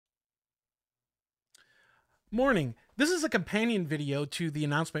Morning. This is a companion video to the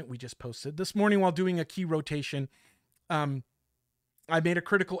announcement we just posted. This morning, while doing a key rotation, um, I made a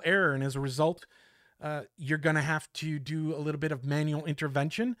critical error, and as a result, you're going to have to do a little bit of manual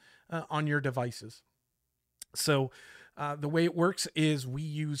intervention on your devices. So, the way it works is we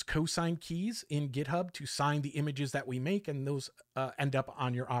use cosign keys in GitHub to sign the images that we make, and those end up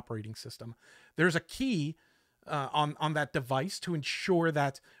on your operating system. There's a key on that device to ensure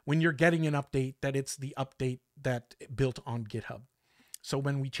that when you're getting an update, that it's the update that built on GitHub. So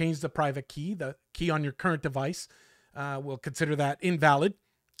when we change the private key, the key on your current device, we'll consider that invalid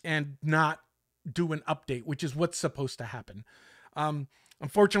and not do an update, which is what's supposed to happen.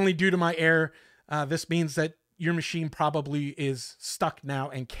 Unfortunately, due to my error, this means that your machine probably is stuck now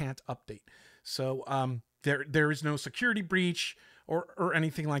and can't update. So there is no security breach or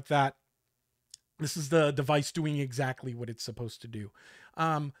anything like that. This is the device doing exactly what it's supposed to do.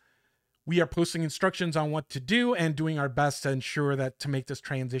 We are posting instructions on what to do and doing our best to ensure that to make this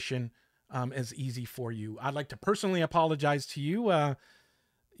transition as easy for you. I'd like to personally apologize to you.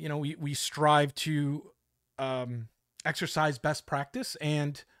 We strive to exercise best practice,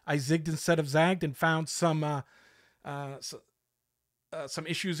 and I zigged instead of zagged and found some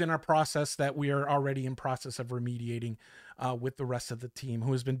issues in our process that we are already in process of remediating with the rest of the team,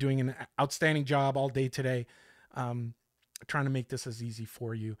 who has been doing an outstanding job all day today, trying to make this as easy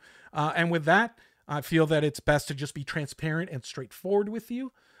for you. And with that, I feel that it's best to just be transparent and straightforward with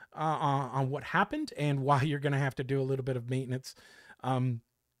you on what happened and why you're going to have to do a little bit of maintenance.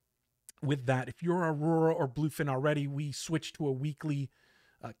 With that, if you're Aurora or Bluefin already, we switched to a weekly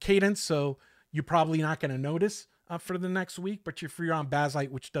cadence, so you're probably not going to notice for the next week, but if you're on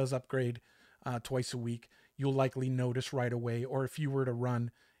Bazzite, which does upgrade twice a week, you'll likely notice right away. Or if you were to run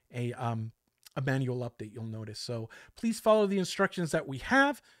a manual update, you'll notice. So please follow the instructions that we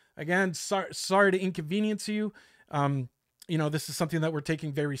have. Again, sorry to inconvenience you. This is something that we're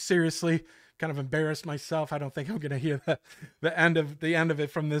taking very seriously. Kind of embarrassed myself. I don't think I'm going to hear the end of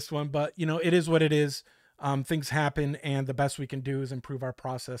it from this one, but it is what it is. Things happen, and the best we can do is improve our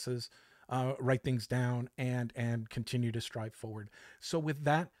processes, write things down, and continue to strive forward. So with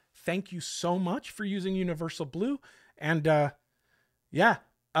that, thank you so much for using Universal Blue. And I'll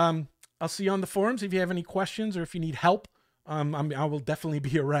see you on the forums if you have any questions or if you need help. I will definitely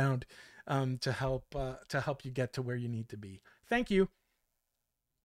be around to help you get to where you need to be. Thank you.